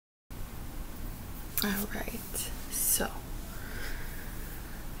Alright, so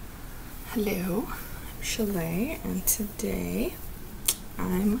hello, I'm Chalet, and today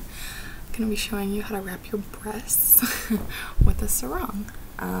I'm going to be showing you how to wrap your breasts with a sarong.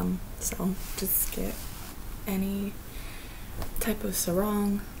 So just get any type of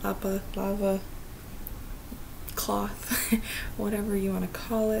sarong, lava, cloth, whatever you want to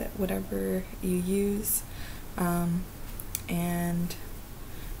call it, whatever you use, and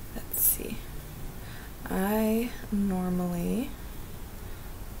let's see. I normally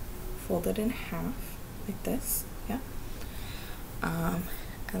fold it in half like this, yeah. And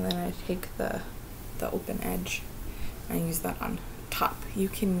then I take the open edge and use that on top. You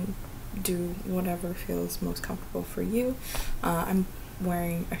can do whatever feels most comfortable for you. I'm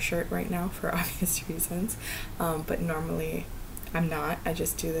wearing a shirt right now for obvious reasons, but normally I'm not. I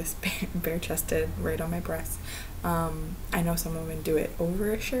just do this bare-chested right on my breasts. I know some women do it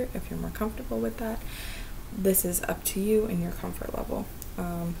over a shirt if you're more comfortable with that. This is up to you and your comfort level.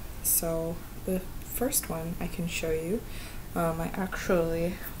 So the first one I can show you, I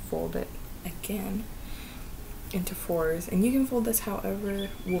actually fold it again into fours, and you can fold this however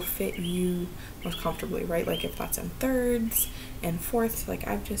will fit you most comfortably, right? Like if that's in thirds and fourths like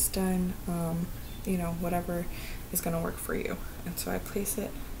I've just done, you know, whatever is gonna work for you. And so I place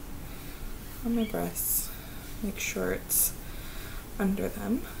it on my breasts, make sure it's under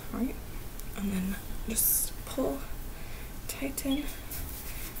them, right? And then just pull, tighten.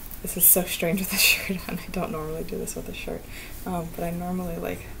 This is so strange with a shirt on. I don't normally do this with a shirt, but I normally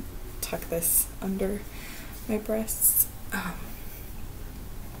like tuck this under my breasts.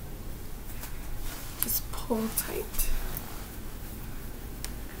 Just pull tight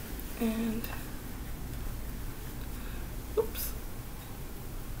and oops.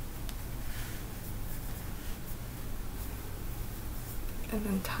 And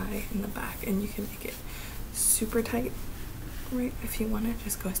then tie in the back, and you can make it super tight, right? If you want to,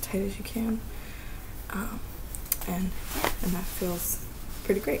 just go as tight as you can, and that feels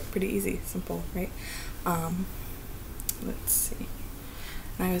pretty great, pretty easy, simple, right? Let's see.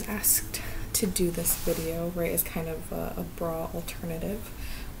 And I was asked to do this video, right, as kind of a bra alternative,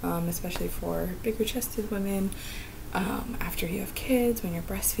 especially for bigger chested women. After you have kids, when you're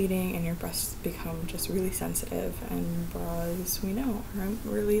breastfeeding and your breasts become just really sensitive, and bras, we know, aren't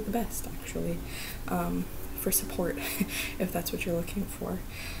really the best actually, for support if that's what you're looking for.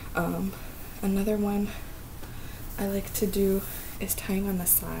 Another one I like to do is tying on the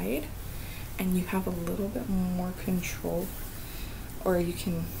side, and you have a little bit more control, or you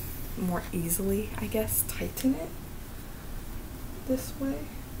can more easily, I guess, tighten it this way.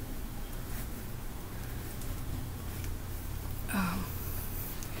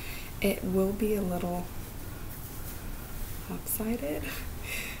 It will be a little lopsided,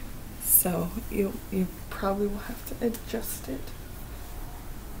 so you probably will have to adjust it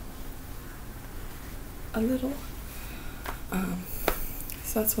a little.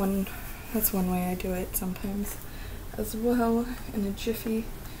 So that's one way I do it sometimes as well, in a jiffy,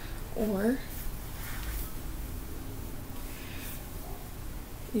 or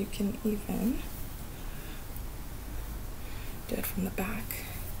you can even do it from the back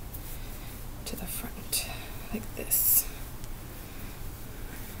to the front like this.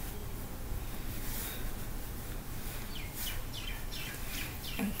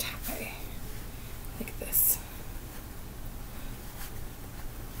 And tie like this.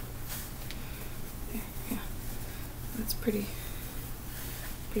 There, yeah. That's pretty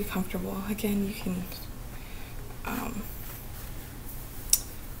comfortable. Again, you can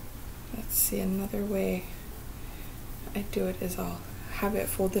let's see, another way I do it is I'll have it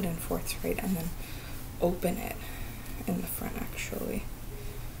folded in fourths, right, and then open it in the front actually,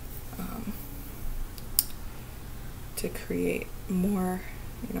 to create more,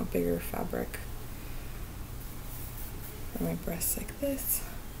 you know, bigger fabric for my breasts like this.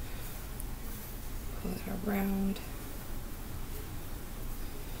 Pull it around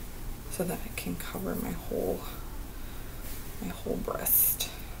so that it can cover my whole breast.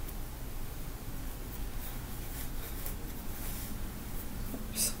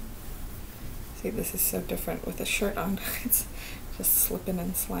 See, this is so different with a shirt on. It's just slipping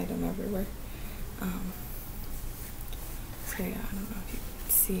and sliding everywhere. So yeah, I don't know if you can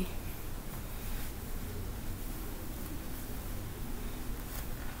see.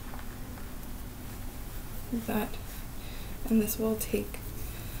 That, and this will take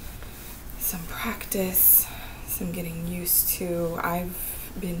some practice, some getting used to.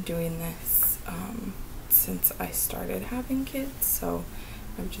 I've been doing this since I started having kids, so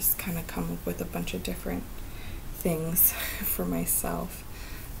I've just kind of come up with a bunch of different things for myself.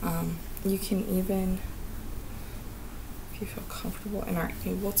 You can even, if you feel comfortable and are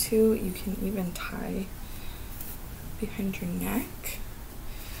able to, you can even tie behind your neck.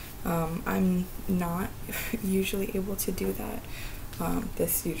 I'm not usually able to do that.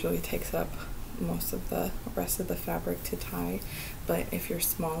 This usually takes up most of the rest of the fabric to tie, but if you're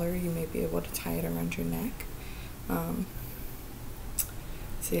smaller, you may be able to tie it around your neck.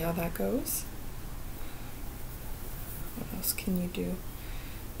 See how that goes? What else can you do?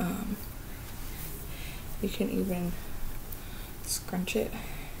 You can even scrunch it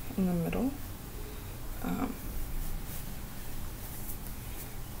in the middle.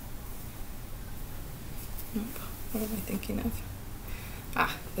 Nope. What am I thinking of?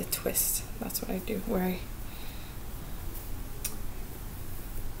 Ah, the twist. That's what I do, where I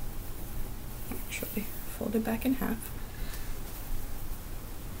actually fold it back in half.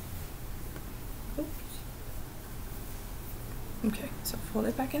 Oops. Okay, so fold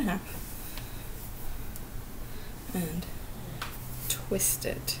it back in half and twist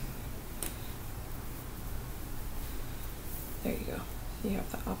it. There you go. You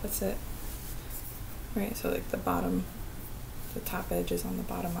have the opposite, right? So like the top edge is on the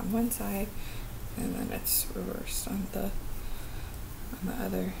bottom on one side, and then it's reversed on the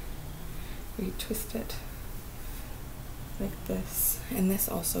other. You twist it like this, and this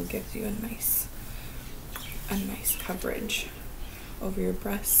also gives you a nice coverage over your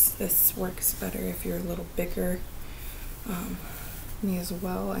breasts. This works better if you're a little bigger. Me as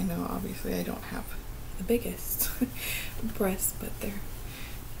well. I know obviously I don't have the biggest breasts, but they're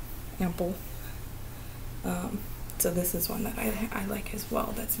ample. So this is one that I like as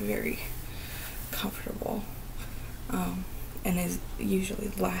well. That's very comfortable, and is usually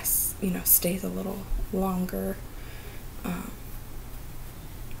lasts, stays a little longer. And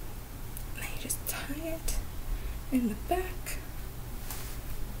you just tie it in the back.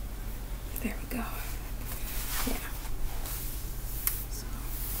 There we go.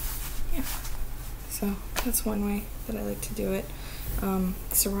 So that's one way that I like to do it.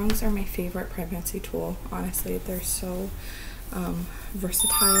 Sarongs are my favorite pregnancy tool. Honestly, they're so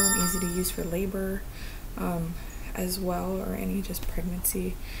versatile and easy to use for labor as well, or any just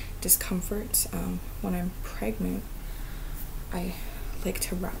pregnancy discomforts. When I'm pregnant, I like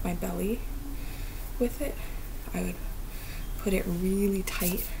to wrap my belly with it. I would put it really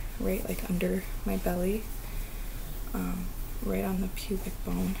tight, right, like under my belly, right on the pubic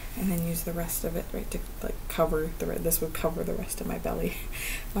bone, and then use the rest of it, right, to like cover this would cover the rest of my belly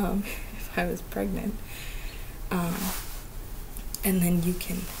if I was pregnant. And then you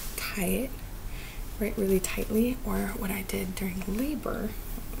can tie it right really tightly, or what I did during labor,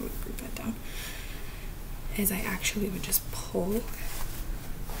 let me bring that down, is I actually would just pull.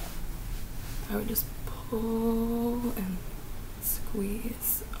 I would just pull and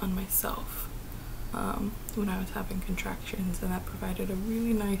squeeze on myself when I was having contractions, and that provided a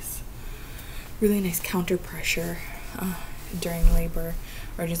really nice counter pressure during labor,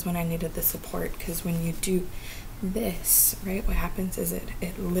 or just when I needed the support. Because when you do this, right, what happens is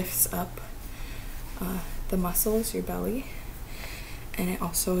it lifts up the muscles, your belly, and it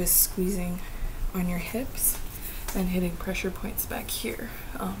also is squeezing on your hips and hitting pressure points back here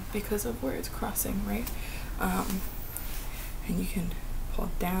because of where it's crossing, right? And you can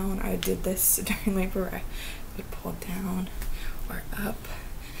pull down. I did this during labor. I would pull down or up,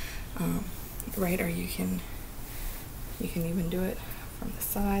 right? Or you can even do it from the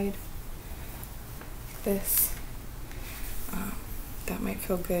side, like this. That might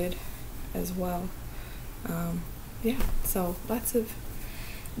feel good as well. Yeah, so lots of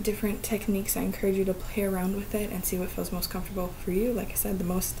different techniques. I encourage you to play around with it and see what feels most comfortable for you. Like I said,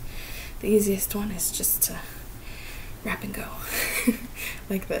 the easiest one is just to wrap and go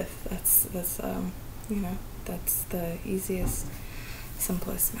like this. That's the easiest,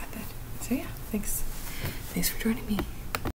 simplest method. So yeah, thanks for joining me.